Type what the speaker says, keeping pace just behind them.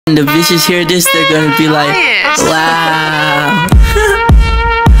When the bitches hear this, they're gonna be like, wow.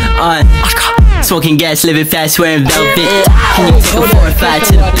 Smoking gas, living fast, wearing velvet. Can you take a 4 or 5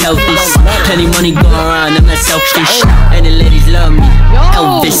 to the pelvis? Plenty money going around, I'm not selfish. And the ladies love me,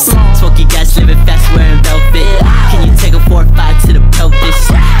 Elvis. Smoking gas, living fast, wearing velvet. Can you take a 4 or 5 to the pelvis?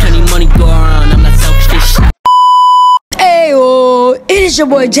 Plenty money going around, I'm not selfish. Hey, it is your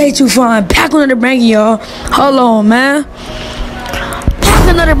boy J2Fun, back with another banger, y'all. Hold on, man. Back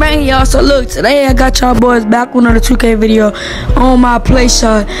with another banger, y'all. So look, today I got y'all boys back with another 2K video on my play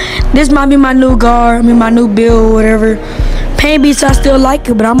shot. This might be my new guard, my new build, whatever. Paint beats, I still like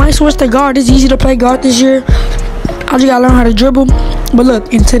it, but I might switch to guard. It's easy to play guard this year. I just gotta learn how to dribble. But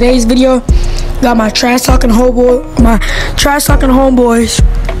look, in today's video, got my trash talking homeboys.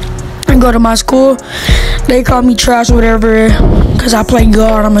 And go to my school. They call me trash or whatever because I play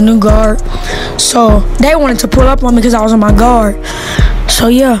guard. I'm a new guard. So they wanted to pull up on me because I was on my guard. So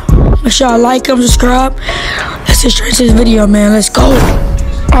yeah, make sure y'all like, subscribe. Let's get straight to this video, man. Let's go.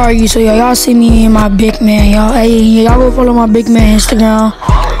 Alright, so y'all see me in my big man, y'all. Hey, y'all go follow my big man Instagram.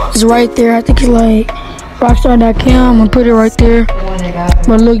 It's right there. I think it's like rockstar.com. I'm gonna put it right there.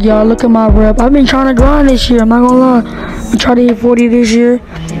 But look, y'all, look at my rep. I've been trying to grind this year. I'm not gonna lie. I'm gonna try to hit 40 this year.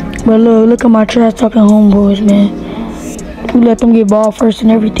 But look at my trash talking homeboys, man. We let them get ball first and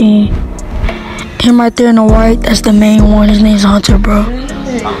everything. Him right there in the white, that's the main one. His name's Hunter, bro.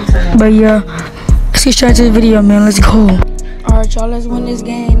 But yeah, let's get straight to the video, man. Let's go. Alright, y'all, let's win this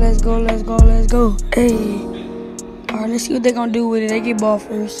game. Let's go, let's go, let's go. Hey. Alright, let's see what they gonna do with it. They get ball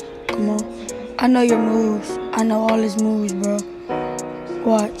first. Come on. I know your moves. I know all his moves, bro.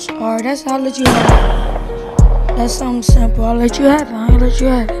 Watch. Alright, that's how I'll let you have it. That's something simple. I'll let you have it. I'll let you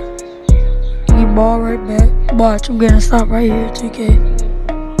have it. Get ball right back. Watch, I'm gonna stop right here, 2K.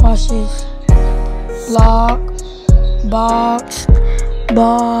 Watch this. Lock. Box.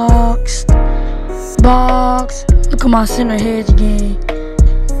 Box. Box. Look at my center hedge again.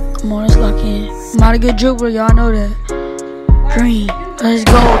 Come on, let's lock in. I'm not a good dribbler, y'all know that. Green. Let's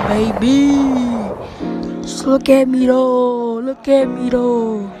go, baby. Just look at me, though. Look at me,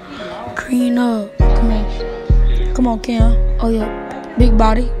 though. Green up. Come on. Come on, Cam. Oh, yeah. Big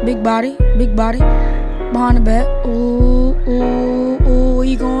body, big body, big body. Behind the back. Ooh, ooh, ooh. Where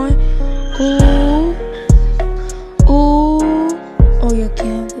you going? Ooh. Ooh. Oh, yeah,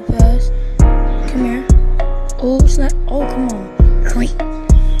 Cam. Good pass. Come here. Ooh, snap. Oh, come on. Green.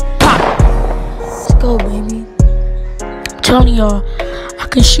 Pop. Let's go, baby. I'm telling y'all, I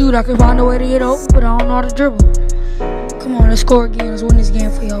can shoot. I can find a way to get open, but I don't know how to dribble. Come on, let's score again. Let's win this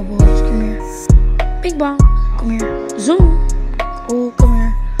game for y'all boys. Come here. Big ball. Come here. Zoom. Oh, come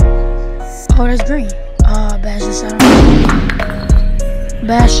here. Oh, that's green. Bad shot.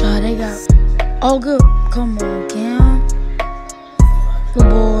 Bad shot. They got. Oh, good. Come on, Cam. Good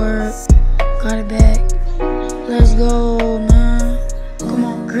board. Got it back. Let's go, man. Come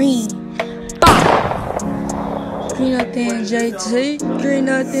on, green. Bop. Green up there, JT. Green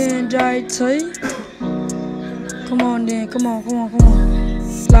up there, JT. Come on, then. Come on, come on, come on.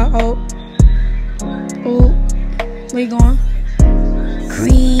 Slide out. Oh. Where you going?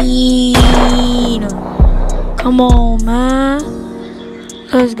 Green. Come on, man.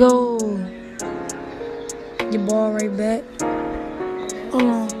 Let's go. Your ball right back. Hold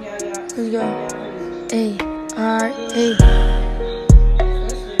on. Let's go. Hey. Alright. Hey.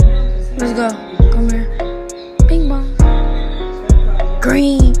 Let's go. Come here. Bing bong.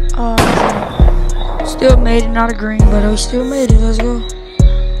 Green. Oh. Still made it. Not a green, but we still made it. Let's go.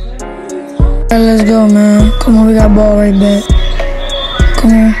 Let's go, man. Come on, we got ball right back.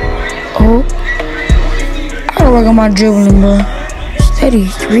 Come here. Oh. I gotta work on my dribbling, bro. Steady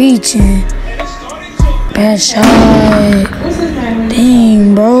reaching. Bad shot.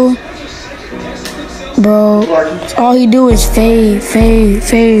 Dang, bro. Bro, all he do is fade, fade,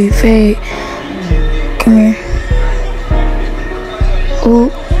 fade, fade. Come here. Oh.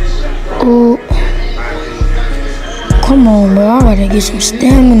 Oh. Come on, bro. I gotta get some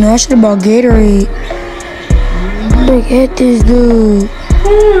stamina. I should have bought Gatorade. Look at this dude.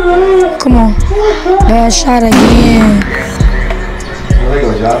 Come on. Bad shot again.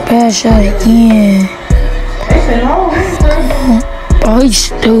 Bad shot again. Come on. Oh, he's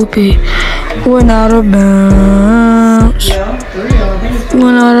stupid. Went out of bounds.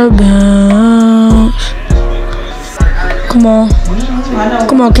 Went out of bounds. Come on.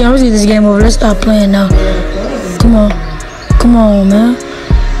 Come on, Cam. Let's get this game over. Let's stop playing now. Come on. Come on, man.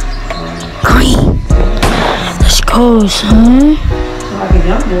 Green. Let's go, son.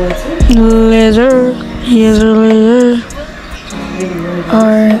 Laser. Yes, laser.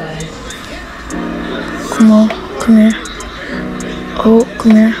 Alright. Come on. Come here. Oh,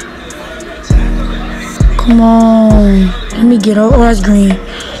 Come here. Come on. Let me get over. Oh, that's green.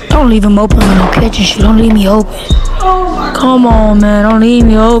 Don't leave him open when I'm catching shit. Don't leave me open. Come on, man. Don't leave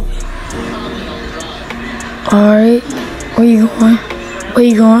me open. Alright. Where you going? Where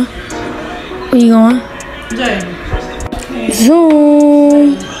you going? Where you going?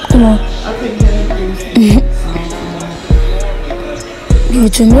 Zoom. Come on. Give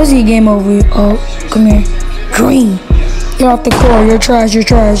it to me. Let's get game over. Oh, come here. Green. Get off the court. You're trash. You're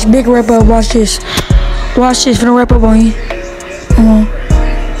trash. Big wrap up. Watch this. Watch this. Finna wrap up on you. Come on.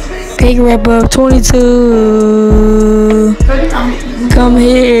 Big wrap up. 22. Come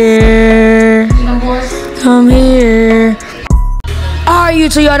here. Come here. Alright,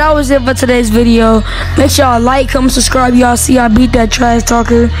 YouTube, y'all, that was it for today's video. Make sure y'all like, comment, subscribe. Y'all see I beat that trash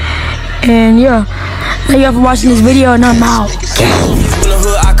talker. And yeah, thank y'all for watching this video, and I'm out.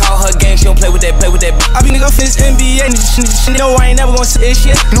 I call her gang, she don't play with that, I be nigga finish NBA, no, I ain't never gonna say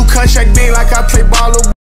shit. New contract big like I play ball.